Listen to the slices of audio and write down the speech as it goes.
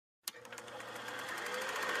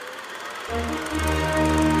Hello,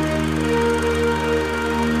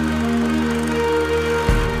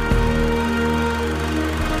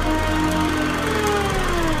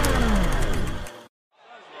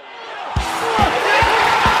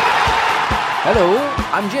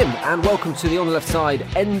 I'm Jim, and welcome to the On The Left Side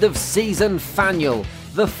end of season fannual.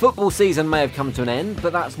 The football season may have come to an end,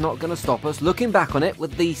 but that's not going to stop us looking back on it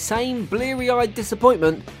with the same bleary-eyed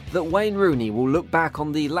disappointment that Wayne Rooney will look back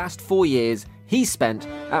on the last 4 years he spent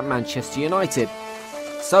at Manchester United.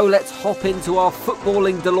 So let's hop into our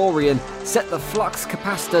footballing DeLorean, set the flux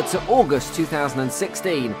capacitor to August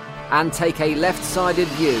 2016, and take a left-sided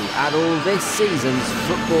view at all this season's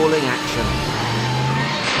footballing action.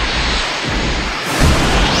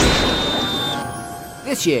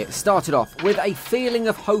 This year started off with a feeling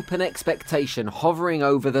of hope and expectation hovering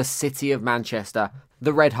over the city of Manchester.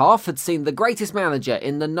 The red half had seen the greatest manager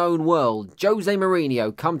in the known world, Jose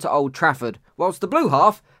Mourinho, come to Old Trafford, whilst the blue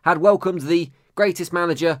half had welcomed the greatest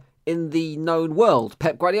manager in the known world,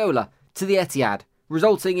 Pep Guardiola, to the Etihad,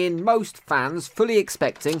 resulting in most fans fully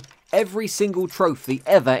expecting every single trophy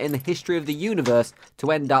ever in the history of the universe to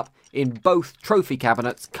end up in both trophy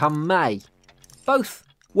cabinets come May. Both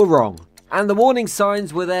were wrong. And the warning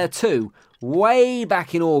signs were there too, way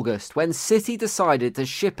back in August, when City decided to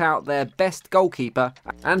ship out their best goalkeeper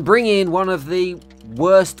and bring in one of the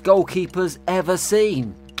worst goalkeepers ever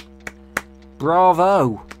seen.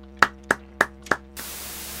 Bravo.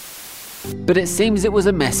 But it seems it was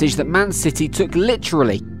a message that Man City took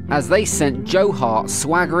literally, as they sent Joe Hart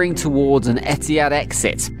swaggering towards an Etihad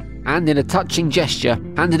exit, and in a touching gesture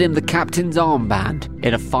handed him the captain's armband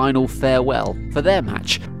in a final farewell for their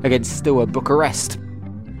match against Steaua Bucharest.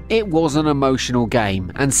 It was an emotional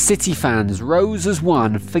game, and City fans rose as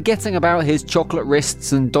one, forgetting about his chocolate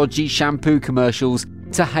wrists and dodgy shampoo commercials,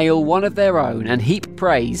 to hail one of their own and heap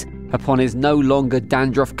praise upon his no longer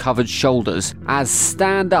dandruff-covered shoulders as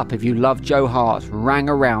 "Stand Up If You Love Joe Hart" rang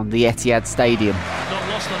around the Etihad Stadium. Not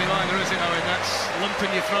lost on him either, is it, Owen? That's lump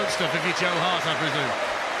in your throat stuff if you're Joe Hart, I presume.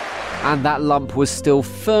 And that lump was still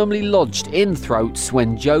firmly lodged in throats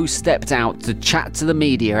when Joe stepped out to chat to the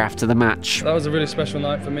media after the match. That was a really special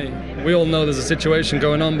night for me. We all know there's a situation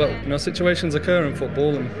going on, but situations occur in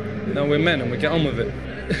football, and we're men and we get on with it.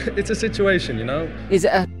 It's a situation, Is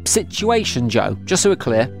it a situation, Joe? Just so we're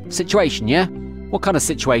clear. Situation, yeah? What kind of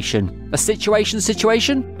situation? A situation?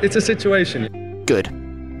 It's a situation. Good.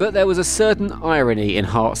 But there was a certain irony in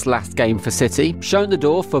Hart's last game for City, shown the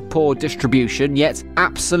door for poor distribution, yet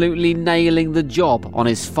absolutely nailing the job on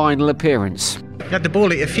his final appearance. You had the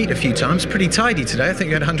ball at your feet a few times, pretty tidy today. I think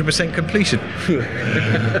you had 100% completion.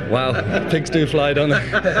 Wow, pigs do fly, don't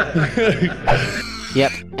they?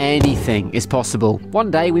 Yep, anything is possible. One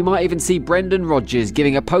day we might even see Brendan Rodgers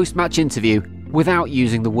giving a post-match interview without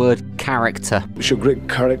using the word character. We showed great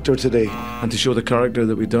character today, and to show the character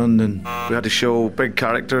that we've done, then we had to show big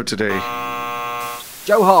character today.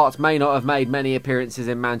 Joe Hart may not have made many appearances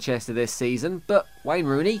in Manchester this season, but Wayne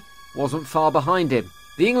Rooney wasn't far behind him.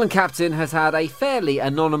 The England captain has had a fairly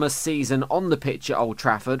anonymous season on the pitch at Old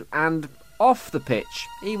Trafford, and off the pitch,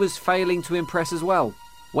 he was failing to impress as well.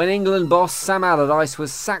 When England boss Sam Allardyce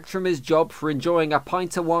was sacked from his job for enjoying a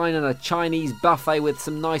pint of wine and a Chinese buffet with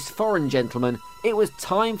some nice foreign gentlemen, it was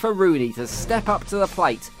time for Rooney to step up to the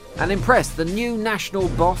plate and impress the new national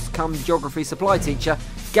boss come geography supply teacher,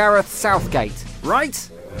 Gareth Southgate. Right?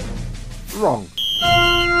 Wrong.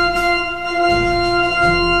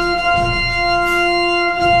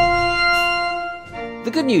 The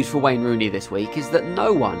good news for Wayne Rooney this week is that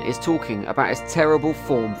no one is talking about his terrible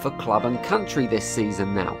form for club and country this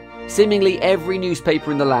season now. Seemingly every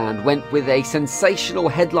newspaper in the land went with a sensational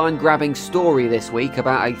headline-grabbing story this week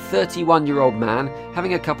about a 31-year-old man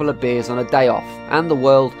having a couple of beers on a day off, and the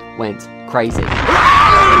world went crazy.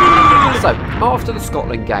 So, after the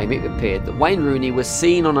Scotland game, it appeared that Wayne Rooney was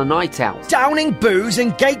seen on a night out, downing booze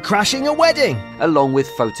and gate-crashing a wedding, along with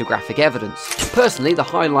photographic evidence. Personally, the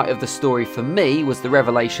highlight of the story for me was the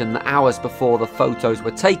revelation that hours before the photos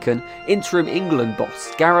were taken, interim England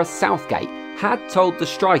boss Gareth Southgate had told the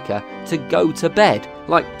striker to go to bed,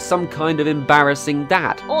 like some kind of embarrassing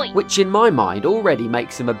dad. Oi. Which in my mind already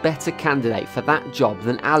makes him a better candidate for that job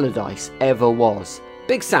than Allardyce ever was.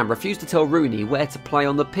 Big Sam refused to tell Rooney where to play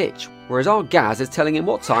on the pitch, whereas our Gaz is telling him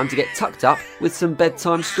what time to get tucked up with some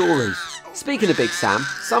bedtime stories. Speaking of Big Sam,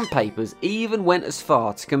 some papers even went as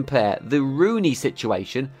far to compare the Rooney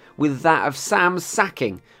situation with that of Sam's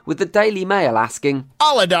sacking, with the Daily Mail asking,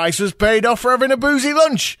 Allardyce was paid off for having a boozy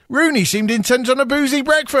lunch. Rooney seemed intent on a boozy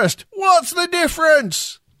breakfast. What's the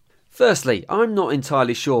difference? Firstly, I'm not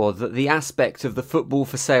entirely sure that the aspect of the football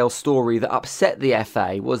for sale story that upset the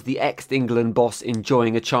FA was the ex-England boss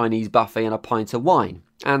enjoying a Chinese buffet and a pint of wine.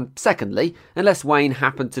 And secondly, unless Wayne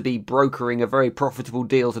happened to be brokering a very profitable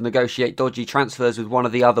deal to negotiate dodgy transfers with one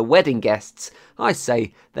of the other wedding guests, I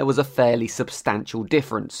say there was a fairly substantial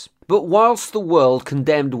difference. But whilst the world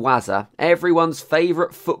condemned Wazza, everyone's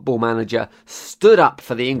favourite football manager stood up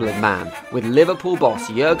for the England man, with Liverpool boss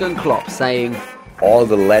Jurgen Klopp saying, all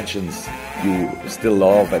the legends you still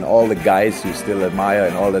love and all the guys you still admire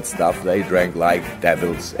and all that stuff, they drank like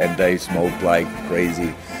devils and they smoked like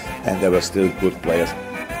crazy and they were still good players.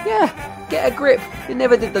 Yeah, get a grip. It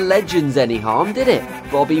never did the legends any harm, did it?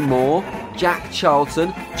 Bobby Moore, Jack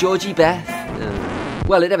Charlton, Georgie Beth.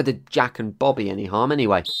 Well, it never did Jack and Bobby any harm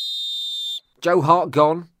anyway. Joe Hart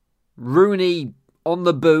gone. Rooney on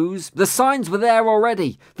the booze. The signs were there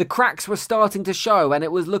already. The cracks were starting to show, and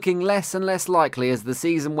it was looking less and less likely as the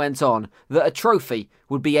season went on that a trophy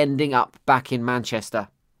would be ending up back in Manchester.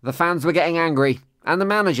 The fans were getting angry, and the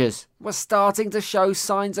managers were starting to show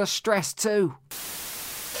signs of stress too.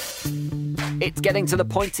 It's getting to the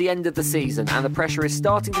pointy end of the season, and the pressure is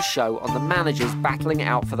starting to show on the managers battling it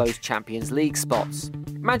out for those Champions League spots.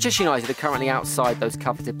 Manchester United are currently outside those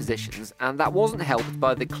coveted positions, and that wasn't helped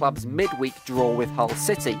by the club's midweek draw with Hull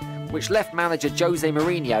City, which left manager Jose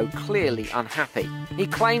Mourinho clearly unhappy. He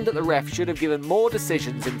claimed that the ref should have given more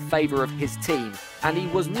decisions in favour of his team, and he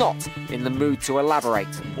was not in the mood to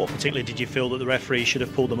elaborate. What particularly did you feel that the referee should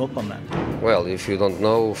have pulled them up on that? Well, if you don't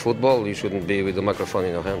know football, you shouldn't be with the microphone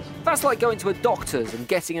in your hand. That's like going to a doctor's and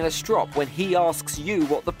getting in a strop when he asks you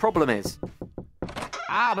what the problem is.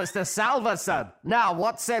 Ah, Mr. Salverson. Now,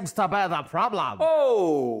 what seems to be the problem?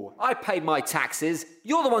 Oh, I paid my taxes.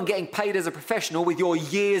 You're the one getting paid as a professional with your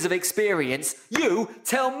years of experience. You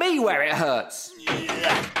tell me where it hurts.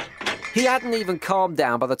 He hadn't even calmed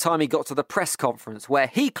down by the time he got to the press conference where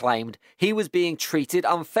he claimed he was being treated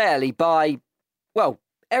unfairly by, well,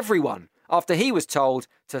 everyone, after he was told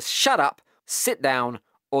to shut up, sit down,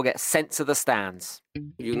 or get sent to the stands.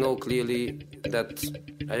 You know clearly that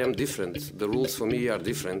I am different. The rules for me are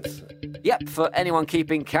different. Yep, for anyone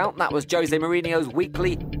keeping count, that was Jose Mourinho's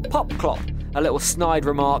weekly Pop Klopp, a little snide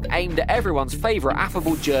remark aimed at everyone's favourite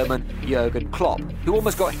affable German, Jurgen Klopp, who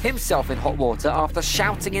almost got himself in hot water after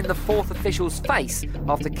shouting in the fourth official's face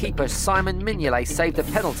after keeper Simon Mignolet saved a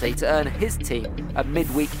penalty to earn his team a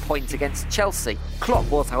midweek point against Chelsea. Klopp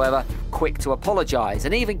was, however, quick to apologise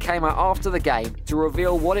and even came out after the game to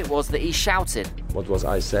reveal what it was that he shouted. What was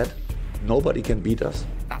I said? Nobody can beat us.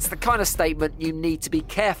 That's the kind of statement you need to be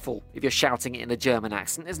careful if you're shouting it in a German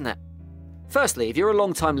accent, isn't it? Firstly, if you're a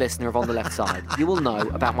long-time listener of On the Left Side, you will know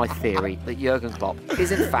about my theory that Jurgen Klopp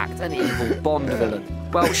is in fact an evil Bond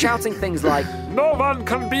villain. Well, shouting things like, "No one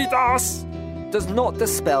can beat us," does not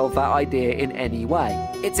dispel that idea in any way.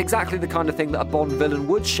 It's exactly the kind of thing that a Bond villain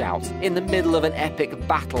would shout in the middle of an epic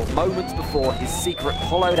battle moments before his secret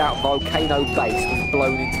hollowed-out volcano base was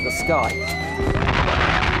blown into the sky.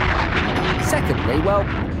 Secondly, well,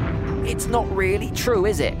 it's not really true,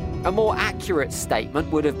 is it? A more accurate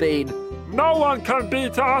statement would have been, "No one can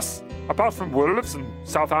beat us, apart from Wolves and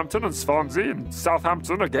Southampton and Swansea and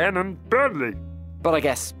Southampton again and Burnley." But I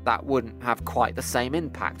guess that wouldn't have quite the same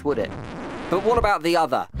impact, would it? But what about the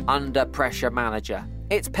other under-pressure manager?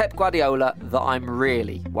 It's Pep Guardiola that I'm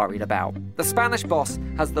really worried about. The Spanish boss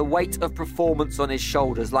has the weight of performance on his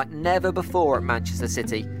shoulders like never before at Manchester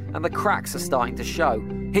City, and the cracks are starting to show.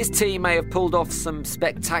 His team may have pulled off some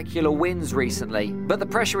spectacular wins recently, but the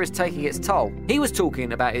pressure is taking its toll. He was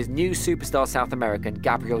talking about his new superstar South American,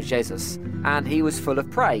 Gabriel Jesus, and he was full of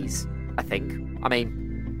praise, I think. I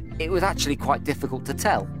mean, it was actually quite difficult to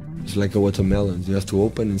tell. It's like a watermelon. You have to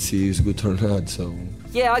open and see if it's good or not, so...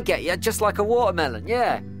 Yeah, I get you. Just like a watermelon,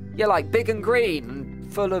 yeah. You're like big and green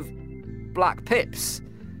and full of black pips.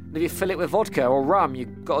 And if you fill it with vodka or rum,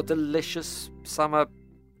 you've got a delicious summer...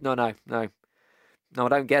 No, I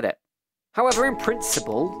don't get it. However, in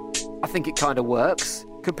principle, I think it kind of works.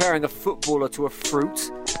 Comparing a footballer to a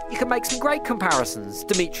fruit, you can make some great comparisons.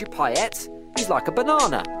 Dimitri Payet, he's like a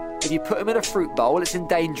banana. If you put him in a fruit bowl, it's in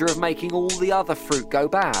danger of making all the other fruit go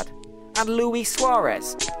bad. And Luis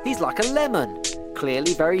Suarez, he's like a lemon.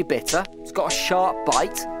 Clearly very bitter, he's got a sharp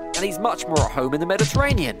bite, and he's much more at home in the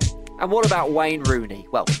Mediterranean. And what about Wayne Rooney?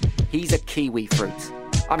 Well, he's a kiwi fruit.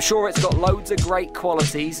 I'm sure it's got loads of great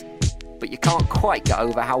qualities, but you can't quite get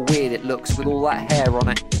over how weird it looks with all that hair on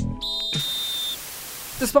it.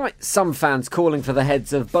 Despite some fans calling for the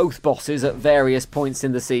heads of both bosses at various points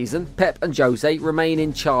in the season, Pep and Jose remain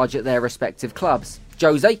in charge at their respective clubs.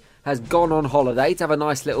 Jose has gone on holiday to have a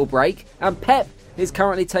nice little break, and Pep is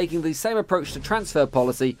currently taking the same approach to transfer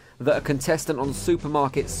policy that a contestant on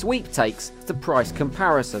supermarket sweep takes to price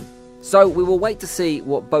comparison. So we will wait to see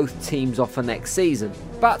what both teams offer next season.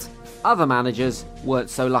 But other managers weren't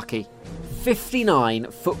so lucky. 59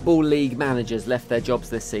 Football League managers left their jobs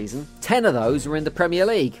this season. 10 of those were in the Premier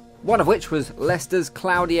League. One of which was Leicester's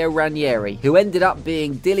Claudio Ranieri, who ended up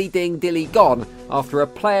being dilly-ding-dilly gone after a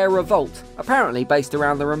player revolt, apparently based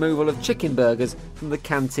around the removal of chicken burgers from the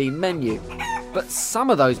canteen menu. But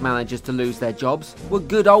some of those managers to lose their jobs were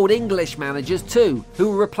good old English managers too,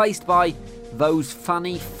 who were replaced by those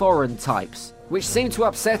funny foreign types, which seemed to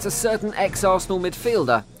upset a certain ex-Arsenal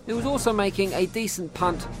midfielder who was also making a decent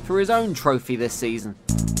punt for his own trophy this season.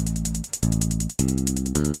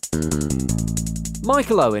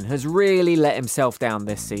 Michael Owen has really let himself down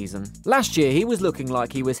this season. Last year he was looking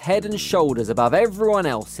like he was head and shoulders above everyone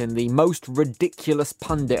else in the most ridiculous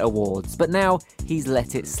pundit awards, but now he's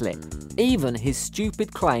let it slip. Even his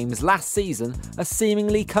stupid claims last season are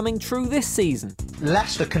seemingly coming true this season.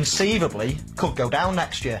 Leicester conceivably could go down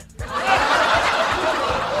next year.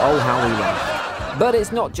 Oh, how we laugh. But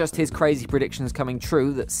it's not just his crazy predictions coming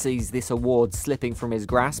true that sees this award slipping from his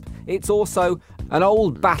grasp. It's also an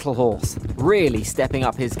old battle horse really stepping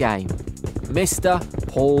up his game. Mr.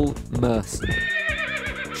 Paul Merson.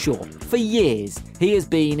 Sure, for years he has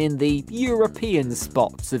been in the European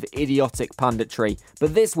spots of idiotic punditry,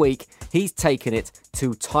 but this week he's taken it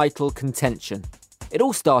to title contention. It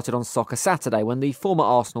all started on Soccer Saturday when the former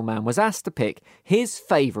Arsenal man was asked to pick his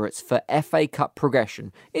favourites for FA Cup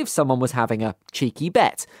progression if someone was having a cheeky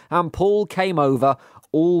bet, and Paul came over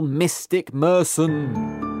all Mystic Merson.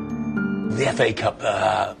 The FA Cup,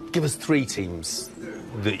 give us 3 teams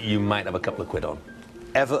that you might have a couple of quid on.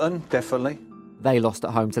 Everton, definitely. They lost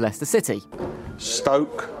at home to Leicester City.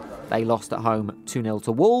 Stoke. They lost at home 2-0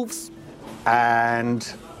 to Wolves. And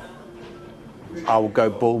I will go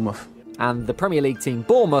Bournemouth. And the Premier League team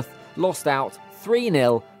Bournemouth lost out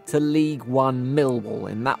 3-0 to League One Millwall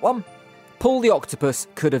in that one. Paul the Octopus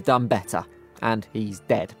could have done better, and he's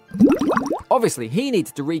dead. Obviously, he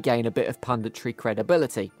needs to regain a bit of punditry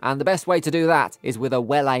credibility, and the best way to do that is with a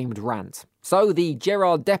well-aimed rant. So the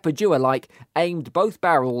Gerard Depardieu-like aimed both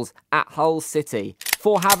barrels at Hull City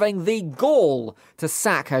for having the gall to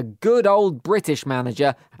sack a good old British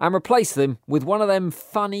manager and replace them with one of them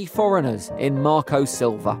funny foreigners in Marco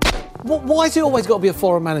Silva. Why has it always got to be a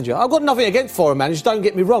foreign manager? I've got nothing against foreign managers, don't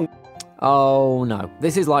get me wrong. Oh no,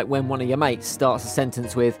 this is like when one of your mates starts a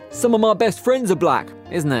sentence with, "Some of my best friends are black,"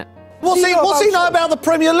 isn't it? What's he know about the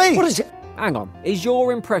Premier League? What is it? Hang on, is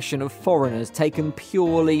your impression of foreigners taken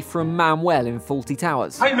purely from Manuel in Fawlty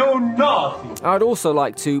Towers? I know nothing. I'd also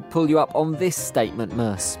like to pull you up on this statement,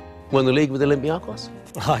 Merce. Won the league with Olympiacos?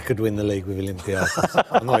 I could win the league with Olympiacos.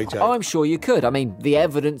 I'm not joking. I'm sure you could. I mean, the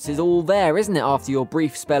evidence is all there, isn't it, after your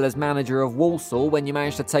brief spell as manager of Walsall when you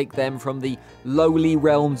managed to take them from the lowly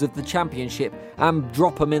realms of the Championship and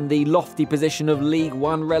drop them in the lofty position of League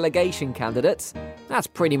One relegation candidates. That's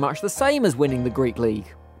pretty much the same as winning the Greek League.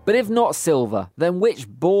 But if not Silva, then which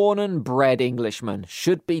born and bred Englishman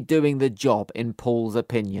should be doing the job in Paul's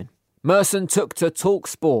opinion? Merson took to Talk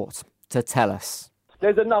Sport to tell us.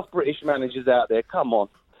 There's enough British managers out there, come on.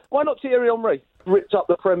 Why not Thierry Henry? Ripped up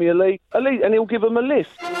the Premier League, and he'll give them a lift.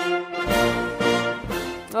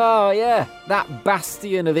 Oh yeah, that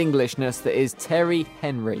bastion of Englishness that is Terry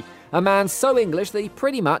Henry. A man so English that he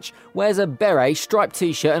pretty much wears a beret, striped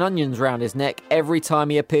t-shirt and onions round his neck every time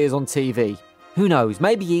he appears on TV. Who knows,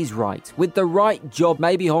 maybe he's right. With the right job,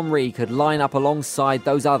 maybe Henry could line up alongside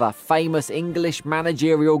those other famous English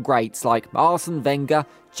managerial greats like Arsene Wenger,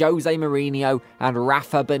 Jose Mourinho and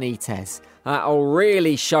Rafa Benitez. That'll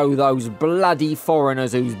really show those bloody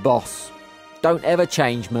foreigners who's boss. Don't ever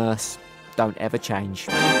change, Merce. Don't ever change.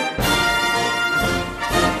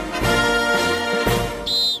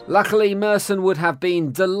 Luckily, Merson would have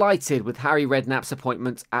been delighted with Harry Redknapp's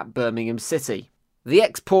appointment at Birmingham City. The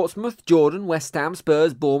ex-Portsmouth, Jordan, West Ham,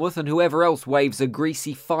 Spurs, Bournemouth and whoever else waves a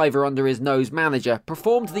greasy fiver under his nose manager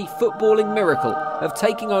performed the footballing miracle of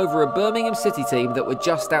taking over a Birmingham City team that were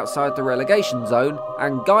just outside the relegation zone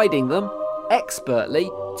and guiding them,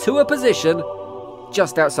 expertly, to a position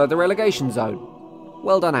just outside the relegation zone.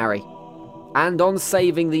 Well done, Harry. And on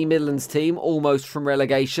saving the Midlands team almost from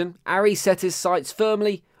relegation, Harry set his sights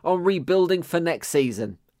firmly on rebuilding for next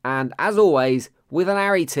season. And as always, with an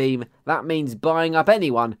Harry team, that means buying up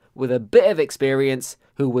anyone with a bit of experience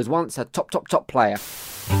who was once a top player.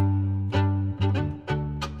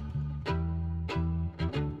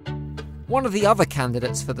 One of the other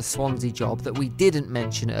candidates for the Swansea job that we didn't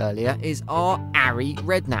mention earlier is Harry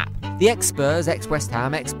Redknapp. The ex-Spurs, ex-West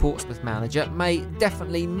Ham, ex-Portsmouth manager may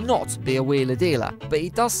definitely not be a wheeler dealer, but he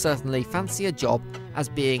does certainly fancy a job as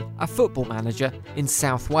being a football manager in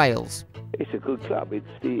South Wales. It's a good club. If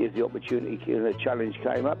the opportunity and the challenge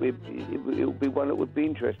came up, it would be one that would be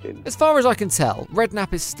interesting. As far as I can tell,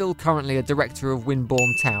 Redknapp is still currently a director of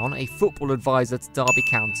Wimborne Town, a football advisor to Derby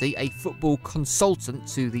County, a football consultant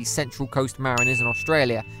to the Central Coast Mariners in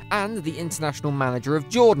Australia, and the international manager of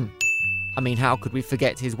Jordan. I mean, how could we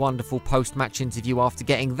forget his wonderful post-match interview after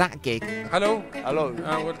getting that gig? Hello. Hello.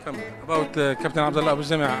 Welcome. About Captain Abdullah Abu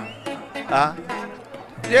Jamia.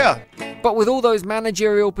 Yeah. But with all those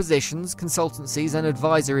managerial positions, consultancies and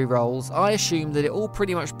advisory roles, I assume that it all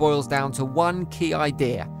pretty much boils down to one key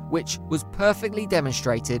idea, which was perfectly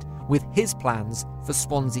demonstrated with his plans for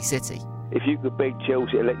Swansea City. If you could beat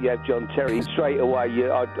Chelsea and let you have John Terry, straight away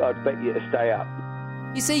I'd bet you to stay up.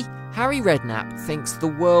 You see, Harry Redknapp thinks the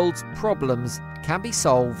world's problems can be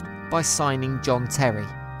solved by signing John Terry.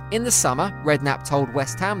 In the summer, Redknapp told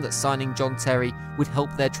West Ham that signing John Terry would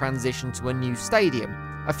help their transition to a new stadium.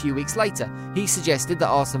 A few weeks later, he suggested that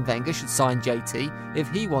Arsene Wenger should sign JT if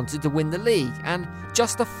he wanted to win the league, and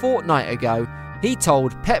just a fortnight ago, he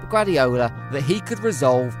told Pep Guardiola that he could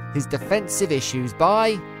resolve his defensive issues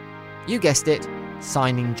by, you guessed it,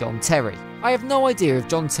 signing John Terry. I have no idea if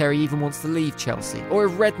John Terry even wants to leave Chelsea, or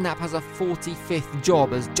if Redknapp has a 45th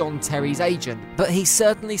job as John Terry's agent, but he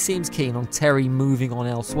certainly seems keen on Terry moving on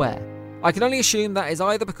elsewhere. I can only assume that is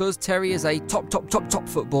either because Terry is a top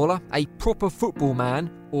footballer, a proper football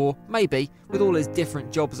man, or maybe, with all his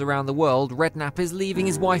different jobs around the world, Redknapp is leaving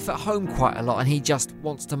his wife at home quite a lot and he just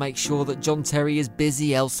wants to make sure that John Terry is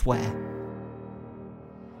busy elsewhere.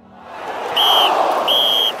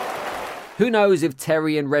 Who knows if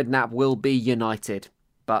Terry and Redknapp will be united,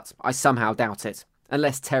 but I somehow doubt it.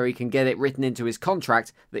 Unless Terry can get it written into his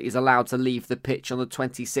contract that he's allowed to leave the pitch on the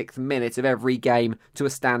 26th minute of every game to a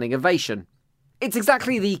standing ovation. It's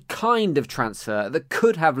exactly the kind of transfer that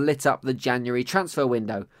could have lit up the January transfer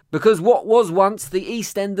window, because what was once the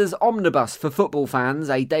EastEnders omnibus for football fans,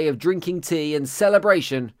 a day of drinking tea and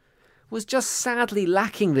celebration, was just sadly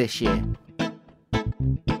lacking this year.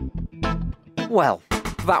 Well,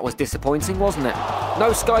 that was disappointing, wasn't it?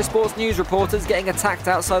 No Sky Sports News reporters getting attacked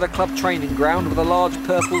outside a club training ground with a large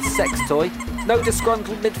purple sex toy. No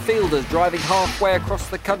disgruntled midfielders driving halfway across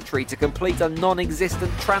the country to complete a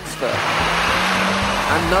non-existent transfer.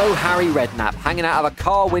 And no Harry Redknapp hanging out of a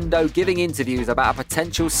car window giving interviews about a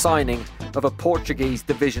potential signing of a Portuguese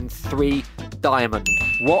Division 3 diamond.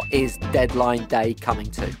 What is deadline day coming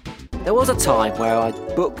to? There was a time where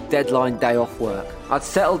I'd book deadline day off work. I'd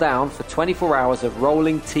settle down for 24 hours of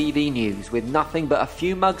rolling TV news with nothing but a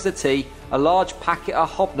few mugs of tea, a large packet of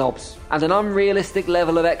hobnobs, and an unrealistic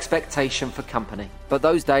level of expectation for company. But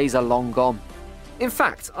those days are long gone. In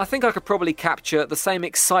fact, I think I could probably capture the same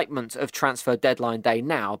excitement of transfer deadline day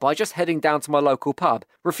now by just heading down to my local pub,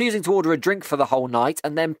 refusing to order a drink for the whole night,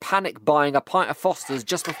 and then panic buying a pint of Foster's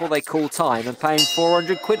just before they call time and paying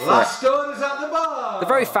 400 quid for it. The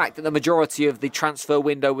very fact that the majority of the transfer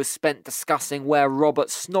window was spent discussing where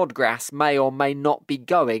Robert Snodgrass may or may not be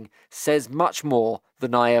going says much more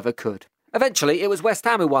than I ever could. Eventually, it was West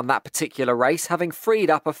Ham who won that particular race, having freed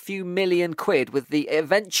up a few million quid with the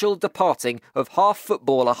eventual departing of half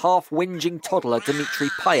footballer, half whinging toddler Dimitri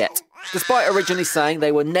Payet. Despite originally saying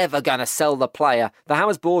they were never going to sell the player, the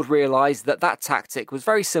Hammers board realised that that tactic was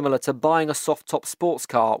very similar to buying a soft-top sports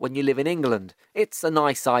car when you live in England. It's a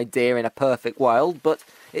nice idea in a perfect world, but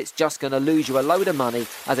it's just going to lose you a load of money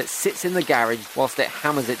as it sits in the garage whilst it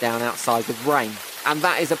hammers it down outside with rain. And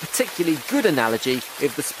that is a particularly good analogy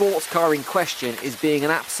if the sports car in question is being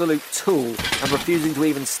an absolute tool and refusing to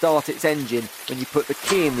even start its engine when you put the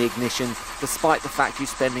key in the ignition, despite the fact you're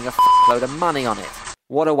spending a load of money on it.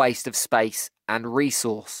 What a waste of space and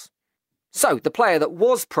resource. So, the player that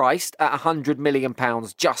was priced at £100 million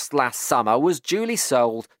just last summer was duly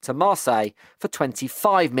sold to Marseille for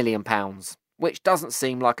 £25 million, which doesn't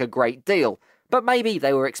seem like a great deal, but maybe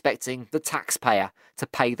they were expecting the taxpayer to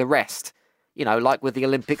pay the rest. You know, like with the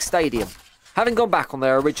Olympic Stadium. Having gone back on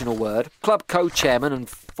their original word, club co-chairman and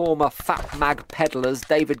former fat mag peddlers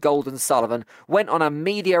David Golden Sullivan went on a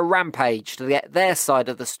media rampage to get their side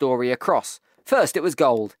of the story across. First, it was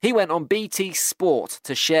Gold. He went on BT Sport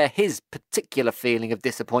to share his particular feeling of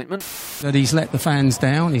disappointment. That he's let the fans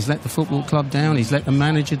down, he's let the football club down, he's let the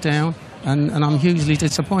manager down, and I'm hugely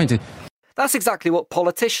disappointed. That's exactly what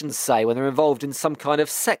politicians say when they're involved in some kind of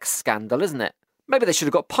sex scandal, isn't it? Maybe they should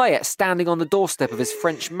have got Payet standing on the doorstep of his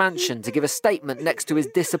French mansion to give a statement next to his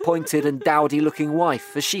disappointed and dowdy-looking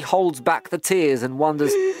wife as she holds back the tears and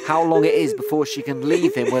wonders how long it is before she can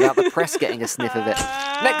leave him without the press getting a sniff of it.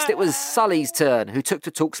 Next it was Sully's turn, who took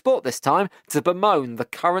to TalkSport this time to bemoan the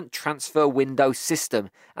current transfer window system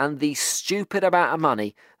and the stupid amount of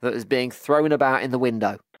money that is being thrown about in the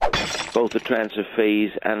window. Both the transfer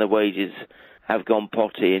fees and the wages have gone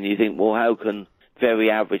potty, and you think, well, how can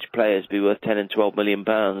very average players be worth 10 and 12 million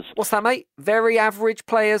pounds? What's that, mate? Very average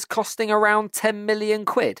players costing around 10 million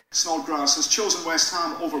quid? Snodgrass has chosen West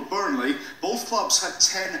Ham over Burnley. Both clubs had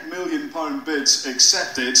 £10 million bids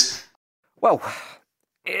accepted. Well,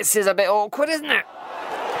 this is a bit awkward, isn't it?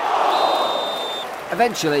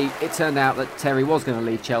 Eventually, it turned out that Terry was going to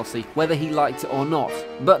leave Chelsea, whether he liked it or not,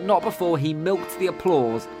 but not before he milked the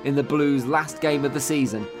applause in the Blues' last game of the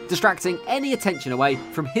season, distracting any attention away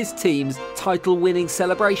from his team's title-winning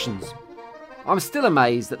celebrations. I'm still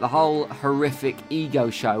amazed that the whole horrific ego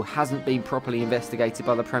show hasn't been properly investigated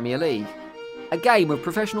by the Premier League. A game of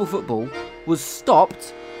professional football was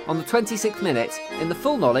stopped on the 26th minute in the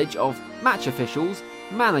full knowledge of match officials,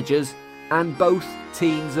 managers, and both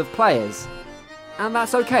teams of players. And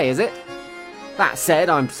that's okay, is it? That said,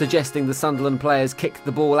 I'm suggesting the Sunderland players kicked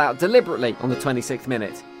the ball out deliberately on the 26th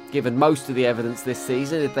minute. Given most of the evidence this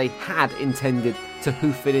season, if they had intended to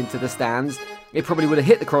hoof it into the stands, it probably would have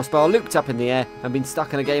hit the crossbar, looped up in the air, and been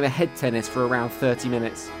stuck in a game of head tennis for around 30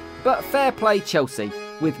 minutes. But fair play Chelsea.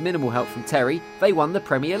 With minimal help from Terry, they won the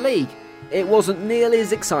Premier League. It wasn't nearly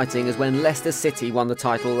as exciting as when Leicester City won the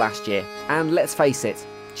title last year. And let's face it,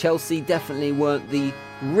 Chelsea definitely weren't the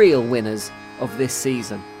real winners of this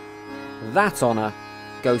season. That honour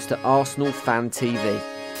goes to Arsenal Fan TV.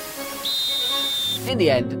 In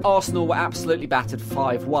the end, Arsenal were absolutely battered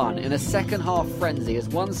 5-1 in a second-half frenzy as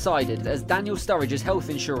one-sided as Daniel Sturridge's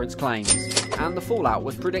health insurance claims, and the fallout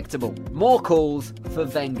was predictable. More calls for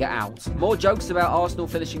Wenger out, more jokes about Arsenal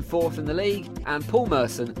finishing fourth in the league, and Paul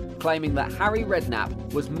Merson claiming that Harry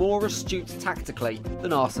Redknapp was more astute tactically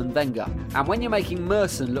than Arsene Wenger. And when you're making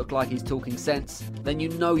Merson look like he's talking sense, then you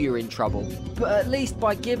know you're in trouble. But at least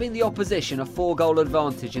by giving the opposition a 4-goal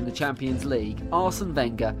advantage in the Champions League, Arsene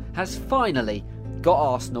Wenger has finally got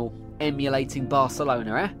Arsenal emulating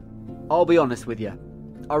Barcelona, eh? I'll be honest with you,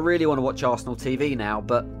 I really want to watch Arsenal TV now,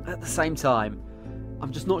 but at the same time,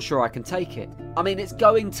 I'm just not sure I can take it. I mean, it's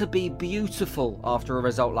going to be beautiful after a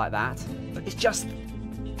result like that, but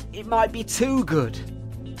it might be too good.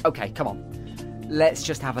 Okay, come on, let's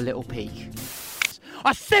just have a little peek.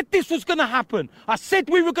 I said this was going to happen. I said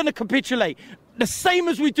we were going to capitulate, the same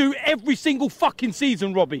as we do every single fucking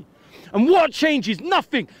season, Robbie. And what changes?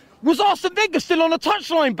 Nothing. Was Arsene Wenger still on a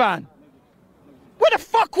touchline ban? Where the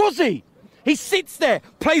fuck was he? He sits there,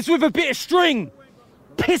 plays with a bit of string,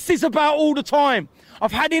 pisses about all the time.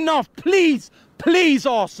 I've had enough. Please, please,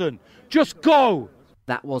 Arsene, just go.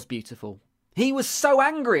 That was beautiful. He was so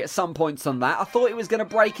angry at some points on that, I thought it was going to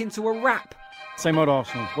break into a rap. Same old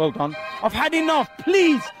Arsenal. Well done. I've had enough.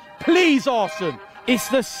 Please, please, Arsene. It's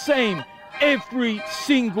the same every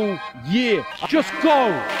single year. Just go.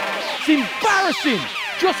 It's embarrassing.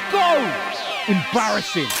 Just go!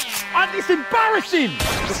 Embarrassing. It's embarrassing!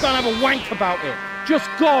 Let's go and have a wank about it. Just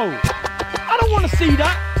go. I don't want to see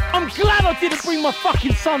that. I'm glad I didn't bring my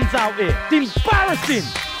fucking sons out here. It's embarrassing.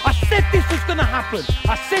 I said this was going to happen.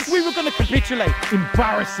 I said we were going to capitulate.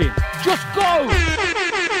 Embarrassing. Just go!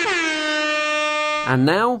 And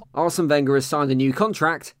now, Arsene Wenger has signed a new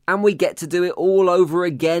contract, and we get to do it all over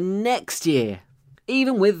again next year.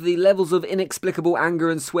 Even with the levels of inexplicable anger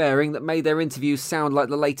and swearing that made their interviews sound like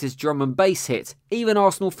the latest drum and bass hit, even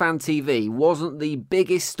Arsenal Fan TV wasn't the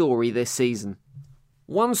biggest story this season.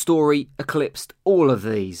 One story eclipsed all of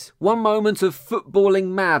these. One moment of footballing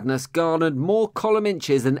madness garnered more column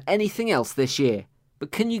inches than anything else this year.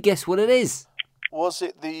 But can you guess what it is? Was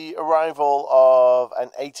it the arrival of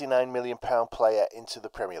an £89 million player into the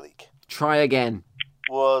Premier League? Try again.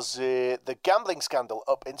 Was it the gambling scandal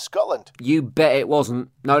up in Scotland? You bet it wasn't.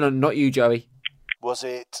 No, not you, Joey. Was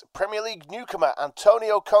it Premier League newcomer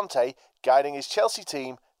Antonio Conte guiding his Chelsea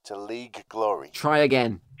team to league glory? Try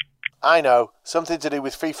again. I know. Something to do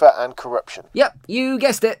with FIFA and corruption. Yep, you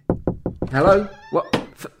guessed it. Hello? What?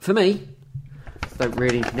 For me? Don't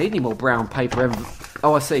really need any more brown paper.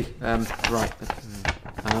 Oh, I see. Right.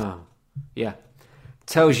 Oh, yeah.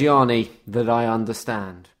 Tell Gianni that I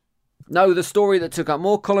understand. No, the story that took up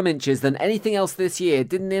more column inches than anything else this year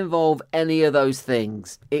didn't involve any of those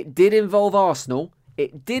things. It did involve Arsenal,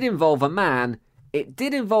 it did involve a man, it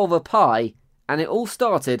did involve a pie, and it all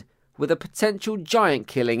started with a potential giant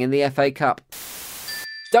killing in the FA Cup.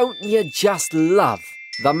 Don't you just love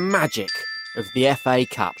the magic of the FA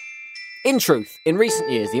Cup. In truth, in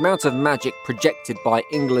recent years, the amount of magic projected by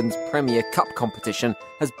England's Premier Cup competition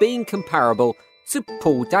has been comparable to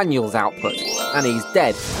Paul Daniels' output, and he's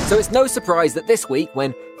dead. So it's no surprise that this week,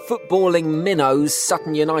 when footballing minnows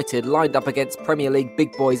Sutton United lined up against Premier League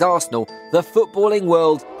big boys Arsenal, the footballing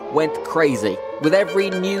world went crazy, with every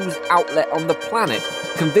news outlet on the planet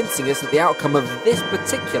convincing us that the outcome of this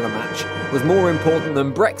particular match was more important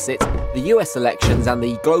than Brexit, the US elections and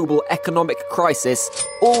the global economic crisis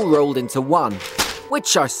all rolled into one.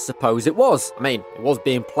 Which I suppose it was. I mean, it was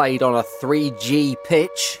being played on a 3G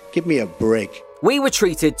pitch. Give me a break. We were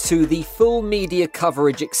treated to the full media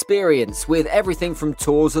coverage experience, with everything from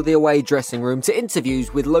tours of the away dressing room to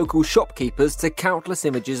interviews with local shopkeepers to countless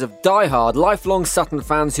images of die-hard, lifelong Sutton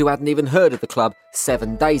fans who hadn't even heard of the club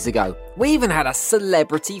 7 days ago. We even had a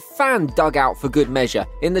celebrity fan dug out for good measure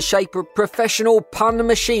in the shape of professional pun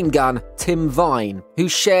machine gun Tim Vine, who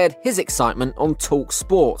shared his excitement on Talk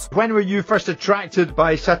Sport. When were you first attracted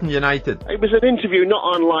by Sutton United? It was an interview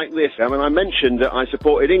not unlike this. I mean, I mentioned that I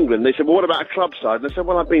supported England. They said, well, what about a club side? And I said,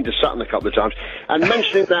 well, I've been to Sutton a couple of times. And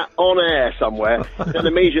mentioning that on air somewhere, then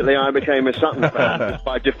immediately I became a Sutton fan just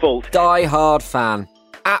by default. Die-hard fan.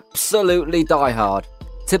 Absolutely die-hard.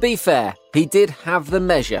 To be fair, he did have the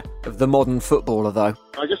measure of the modern footballer, though.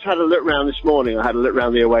 I just had a look round this morning. I had a look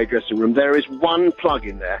round the away dressing room. There is one plug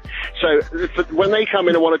in there. So when they come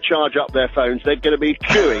in and want to charge up their phones, they're going to be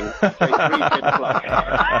queuing a 3-pin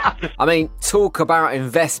plug. I mean, talk about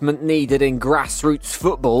investment needed in grassroots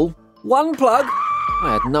football. One plug?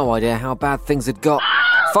 I had no idea how bad things had got.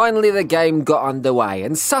 Finally, the game got underway,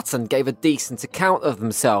 and Sutton gave a decent account of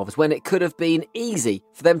themselves when it could have been easy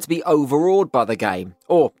for them to be overawed by the game.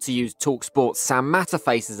 Or, to use TalkSport's Sam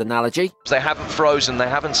Matterface's analogy, they haven't frozen, they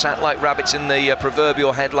haven't sat like rabbits in the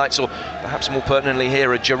proverbial headlights, or perhaps more pertinently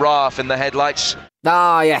here, a giraffe in the headlights.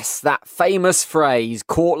 Ah, yes, that famous phrase,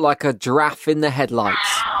 caught like a giraffe in the headlights.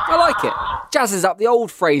 I like it. Jazzes up the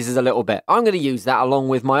old phrases a little bit. I'm going to use that along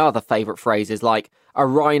with my other favourite phrases like, a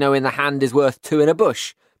rhino in the hand is worth two in a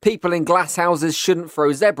bush, people in glass houses shouldn't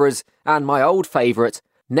throw zebras, and my old favourite,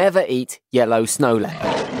 never eat yellow snow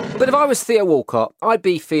leopard. But if I was Theo Walcott, I'd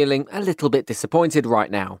be feeling a little bit disappointed right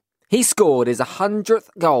now. He scored his 100th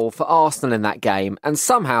goal for Arsenal in that game and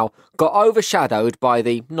somehow got overshadowed by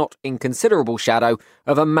the not inconsiderable shadow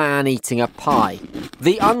of a man eating a pie.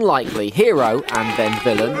 The unlikely hero and then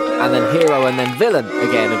villain, and then hero and then villain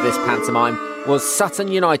again of this pantomime, was Sutton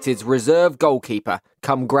United's reserve goalkeeper,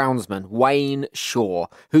 come groundsman, Wayne Shaw,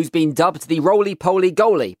 who's been dubbed the roly-poly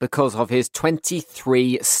goalie because of his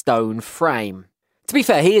 23-stone frame. To be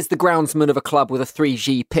fair, he is the groundsman of a club with a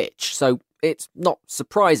 3G pitch, so it's not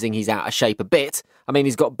surprising he's out of shape a bit. I mean,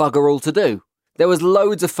 he's got bugger all to do. There was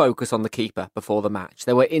loads of focus on the keeper before the match.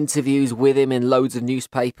 There were interviews with him in loads of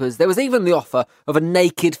newspapers. There was even the offer of a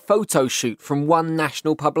naked photo shoot from one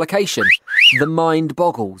national publication. The mind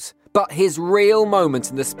boggles. But his real moment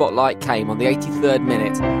in the spotlight came on the 83rd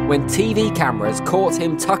minute when TV cameras caught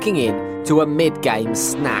him tucking in to a mid-game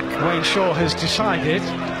snack. Wayne Shaw has decided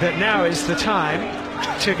that now is the time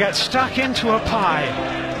to get stuck into a pie.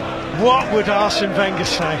 What would Arsene Wenger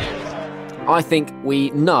say? I think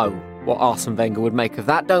we know what Arsene Wenger would make of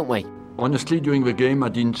that, don't we? Honestly, during the game, I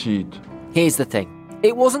didn't see it. Here's the thing.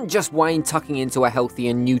 It wasn't just Wayne tucking into a healthy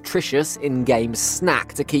and nutritious in-game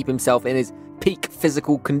snack to keep himself in his peak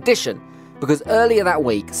physical condition, because earlier that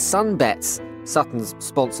week, Sunbets, Sutton's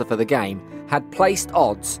sponsor for the game, had placed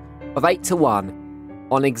odds of 8-1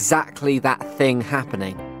 on exactly that thing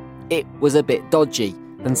happening. It was a bit dodgy,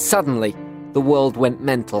 and suddenly the world went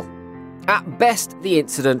mental. At best, the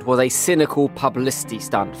incident was a cynical publicity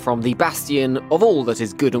stunt from the bastion of all that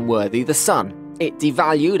is good and worthy, the Sun. It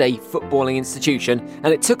devalued a footballing institution,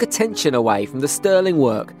 and it took attention away from the sterling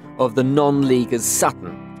work of the non-leaguers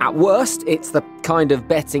Sutton. At worst, it's the kind of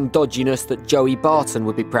betting dodginess that Joey Barton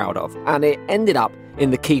would be proud of, and it ended up in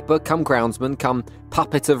the keeper, come groundsman, come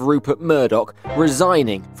puppet of Rupert Murdoch,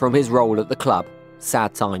 resigning from his role at the club.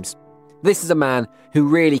 Sad times. This is a man who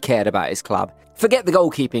really cared about his club. Forget the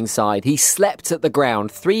goalkeeping side, he slept at the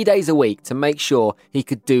ground 3 days a week to make sure he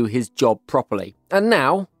could do his job properly. And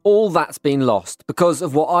now, all that's been lost because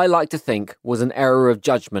of what I like to think was an error of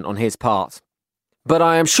judgment on his part. But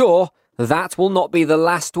I am sure that will not be the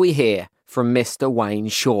last we hear from Mr. Wayne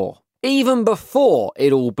Shaw. Even before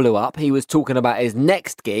it all blew up, he was talking about his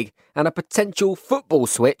next gig and a potential football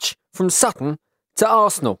switch from Sutton to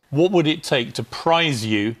Arsenal. What would it take to prize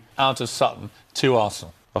you out of Sutton to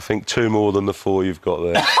Arsenal? I think 2 more than the 4 you've got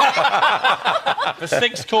there. For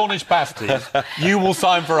 6 Cornish pasties, you will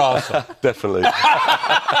sign for Arsenal. Definitely.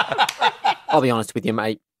 I'll be honest with you,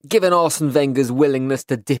 mate. Given Arsene Wenger's willingness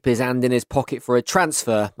to dip his hand in his pocket for a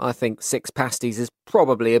transfer, I think 6 pasties is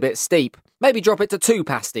probably a bit steep. Maybe drop it to 2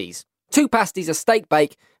 pasties. 2 pasties, a steak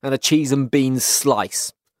bake and a cheese and beans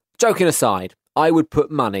slice. Joking aside, I would put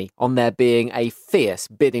money on there being a fierce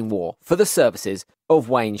bidding war for the services of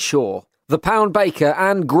Wayne Shaw. The Pound Baker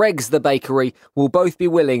and Greg's the Bakery will both be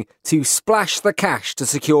willing to splash the cash to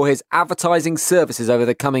secure his advertising services over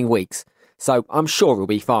the coming weeks, so I'm sure he'll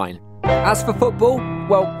be fine. As for football,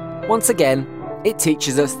 well, once again, it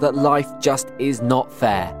teaches us that life just is not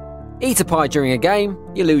fair. Eat a pie during a game,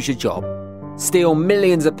 you lose your job. Steal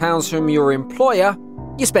millions of pounds from your employer,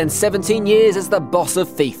 you spend 17 years as the boss of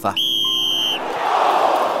FIFA.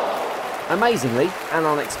 Amazingly and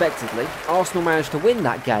unexpectedly, Arsenal managed to win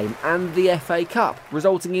that game and the FA Cup,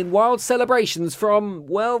 resulting in wild celebrations from,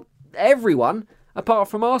 well, everyone apart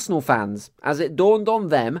from Arsenal fans, as it dawned on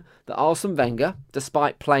them that Arsene Wenger,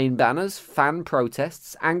 despite plain banners, fan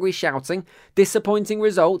protests, angry shouting, disappointing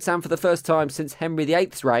results and for the first time since Henry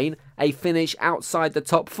VIII's reign, a finish outside the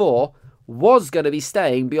top 4, was going to be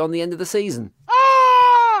staying beyond the end of the season.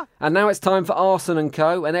 And now it's time for Arsene &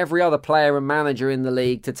 Co. and every other player and manager in the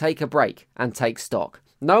league to take a break and take stock.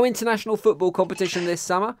 No international football competition this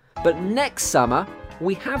summer, but next summer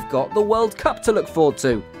we have got the World Cup to look forward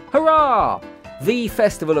to. Hurrah! The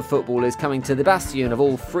festival of football is coming to the bastion of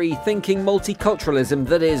all free-thinking multiculturalism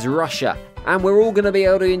that is Russia. And we're all going to be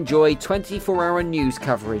able to enjoy 24-hour news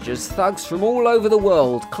coverage as thugs from all over the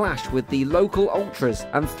world clash with the local ultras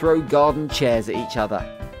and throw garden chairs at each other.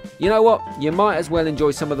 You know what? You might as well enjoy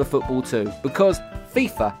some of the football too, because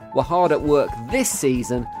FIFA were hard at work this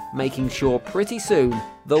season making sure pretty soon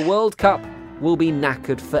the World Cup will be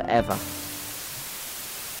knackered forever.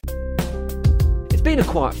 It's been a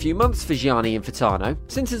quiet few months for Gianni Infantino.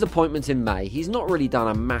 Since his appointment in May, he's not really done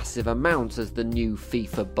a massive amount as the new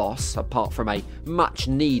FIFA boss, apart from a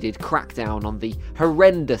much-needed crackdown on the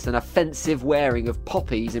horrendous and offensive wearing of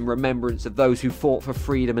poppies in remembrance of those who fought for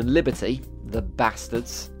freedom and liberty, the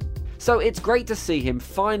bastards. So it's great to see him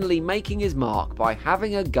finally making his mark by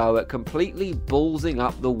having a go at completely ballsing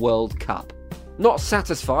up the World Cup. Not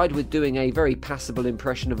satisfied with doing a very passable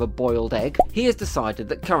impression of a boiled egg, he has decided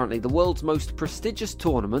that currently the world's most prestigious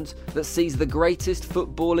tournament that sees the greatest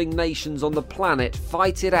footballing nations on the planet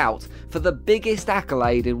fight it out for the biggest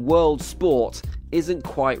accolade in world sport isn't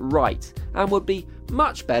quite right, and would be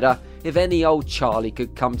much better if any old Charlie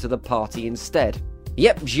could come to the party instead.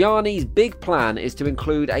 Yep, Gianni's big plan is to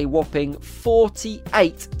include a whopping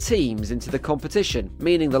 48 teams into the competition,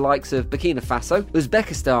 meaning the likes of Burkina Faso,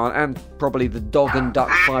 Uzbekistan and probably the dog and duck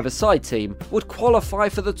five-a-side team would qualify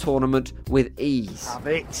for the tournament with ease.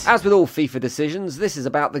 As with all FIFA decisions, this is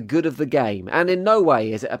about the good of the game, and in no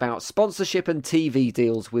way is it about sponsorship and TV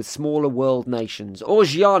deals with smaller world nations, or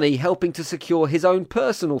Gianni helping to secure his own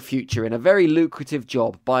personal future in a very lucrative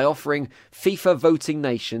job by offering FIFA voting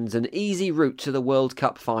nations an easy route to the World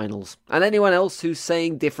Cup finals. And anyone else who's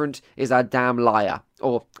saying different is a damn liar,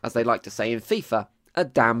 or as they like to say in FIFA, a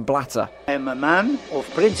damn blatter. I am a man of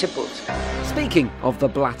principles. Speaking of the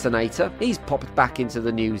Blatternator, he's popped back into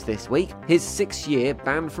the news this week. His 6-year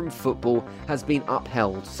ban from football has been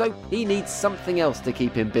upheld, so he needs something else to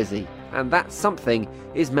keep him busy, and that something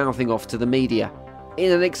is mouthing off to the media.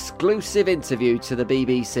 In an exclusive interview to the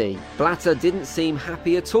BBC, Blatter didn't seem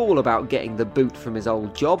happy at all about getting the boot from his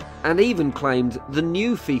old job, and even claimed the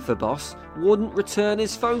new FIFA boss wouldn't return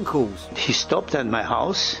his phone calls. He stopped at my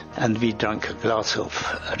house and we drank a glass of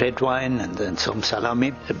red wine and then some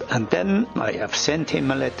salami. And then I have sent him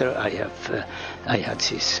a letter. I had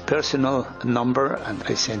his personal number and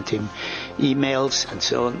I sent him emails and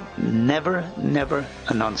so on. Never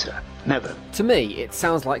an answer. Never. To me, it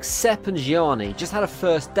sounds like Sepp and Gianni just had a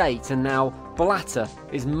first date and now Blatter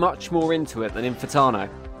is much more into it than Infantino.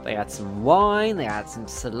 They had some wine, they had some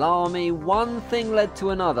salami, one thing led to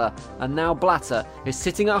another, and now Blatter is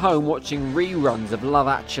sitting at home watching reruns of Love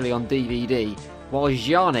Actually on DVD, while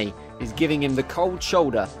Gianni is giving him the cold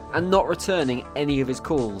shoulder and not returning any of his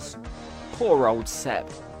calls. Poor old Sepp.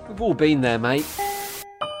 We've all been there, mate.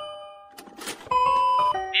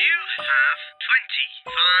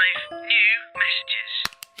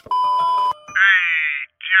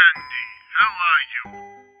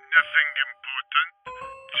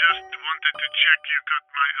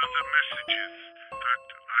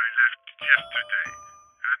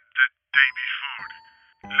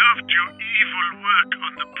 Loved your evil work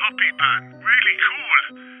on the poppy ban. Really cool.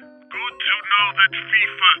 Good to know that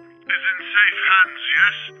FIFA is in safe hands,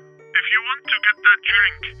 yes? If you want to get that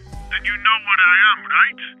drink, then you know what I am,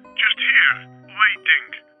 right? Just here, waiting.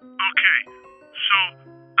 Okay, so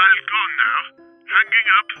I'll go now. Hanging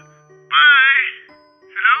up. Bye.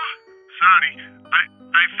 Hello?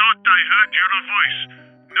 thought I heard your voice.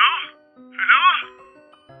 No? Hello?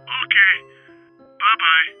 Okay.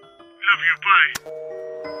 Bye-bye. Love you, bye.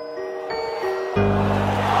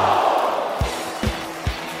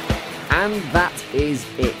 And that is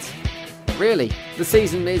it. Really, the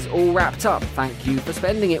season is all wrapped up. Thank you for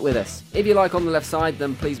spending it with us. If you like On the Left Side,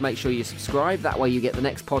 then please make sure you subscribe. That way you get the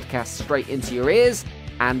next podcast straight into your ears.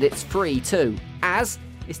 And it's free too, as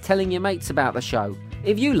is telling your mates about the show.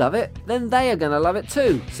 If you love it, then they are going to love it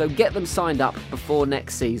too. So get them signed up before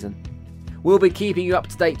next season. We'll be keeping you up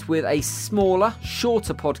to date with a smaller,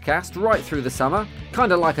 shorter podcast right through the summer.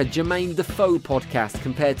 Kind of like a Jermaine Defoe podcast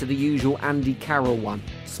compared to the usual Andy Carroll one.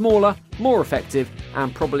 Smaller, more effective,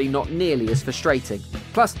 and probably not nearly as frustrating.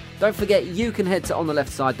 Plus, don't forget you can head to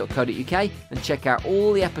ontheleftSide.co.uk and check out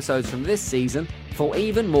all the episodes from this season for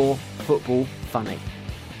even more football funny.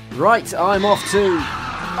 Right, I'm off to...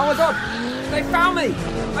 Oh my god! They found me!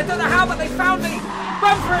 I don't know how, but they found me!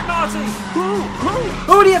 Run for it, Marty!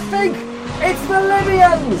 Who do you think? It's the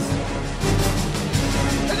Libyans!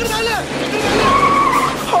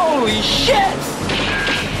 Holy shit!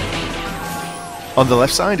 On the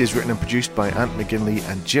Left Side is written and produced by Ant McGinley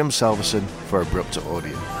and Jim Salverson for Abrupta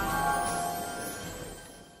Audio.